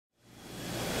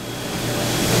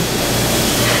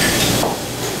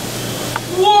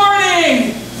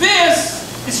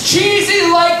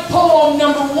poem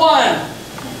number 1.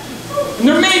 And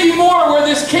there may be more where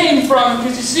this came from,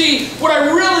 because you see, what I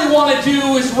really want to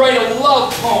do is write a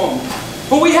love poem.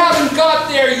 But we haven't got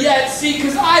there yet, see,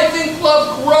 because I think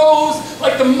love grows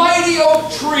like the mighty oak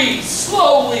tree,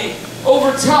 slowly,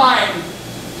 over time.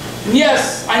 And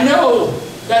yes, I know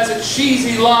that's a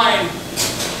cheesy line.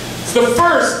 It's the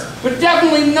first, but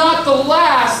definitely not the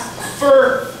last,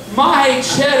 for my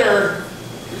cheddar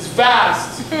is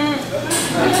vast.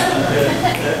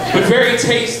 But very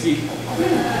tasty.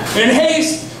 In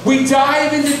haste, we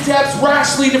dive into depths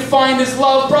rashly defined as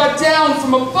love, brought down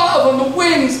from above on the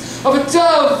wings of a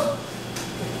dove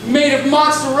made of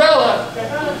mozzarella.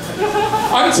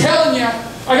 I'm telling you,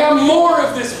 I got more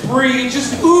of this breed,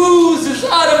 just oozes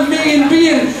out of me, and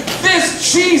being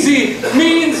this cheesy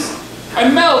means I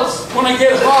melt when I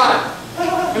get hot.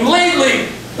 And lately,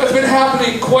 that's been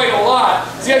happening quite a lot.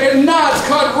 See, I get knots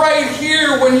caught right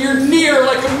here when you're near,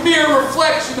 like a mere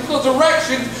reflection of those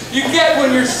erections you get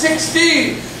when you're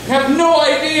 16. You have no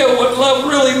idea what love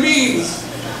really means.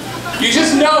 You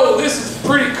just know this is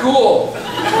pretty cool.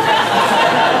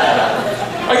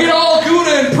 I get all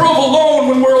Gouda and provolone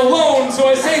when we're alone, so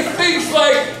I say things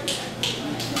like,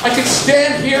 I could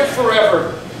stand here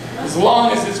forever, as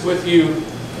long as it's with you.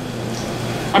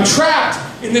 I'm trapped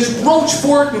in this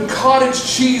Rochefort and cottage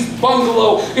cheese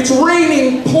bungalow. It's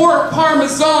raining poor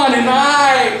Parmesan, and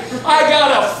I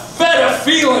got a feta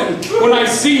feeling when I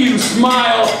see you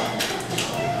smile.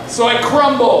 So I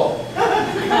crumble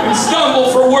and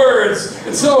stumble for words,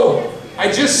 and so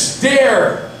I just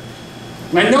stare.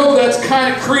 And I know that's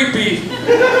kind of creepy,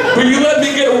 but you let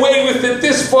me get away with it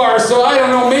this far, so I don't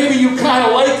know, maybe you kind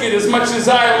of like it as much as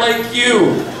I like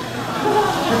you.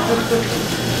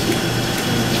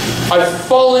 I've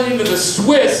fallen into the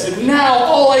Swiss, and now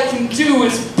all I can do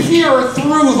is peer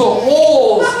through the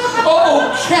holes.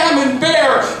 Oh,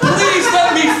 Camembert, please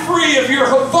let me free of your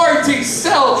Havarti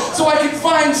cell so I can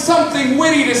find something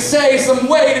witty to say, some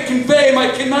way to convey my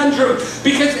conundrum,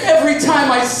 because every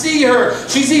time I see her,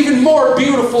 she's even more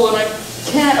beautiful, and I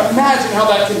can't imagine how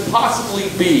that can possibly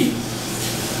be.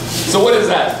 So what is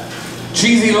that?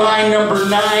 Cheesy line number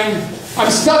 9? I'm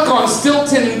stuck on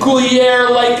Stilton and Gruyere,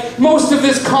 like most of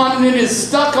this continent is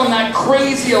stuck on that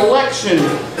crazy election,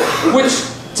 which,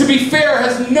 to be fair,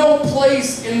 has no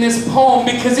place in this poem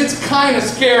because it's kind of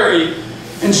scary,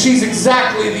 and she's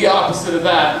exactly the opposite of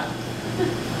that.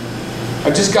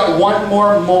 I've just got one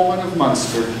more moment of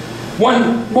Munster,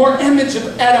 one more image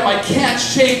of Edam I can't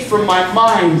shake from my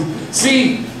mind.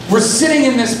 See, we're sitting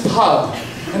in this pub,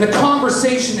 and the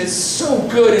conversation is so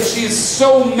good, and she is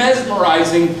so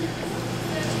mesmerizing,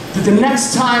 that the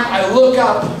next time I look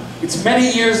up, it's many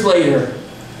years later,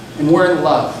 and we're in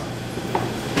love.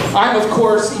 I'm, of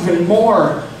course, even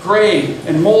more gray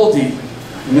and moldy,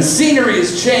 and the scenery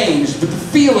has changed, but the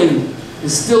feeling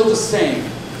is still the same.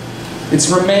 It's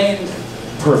remained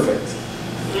perfect.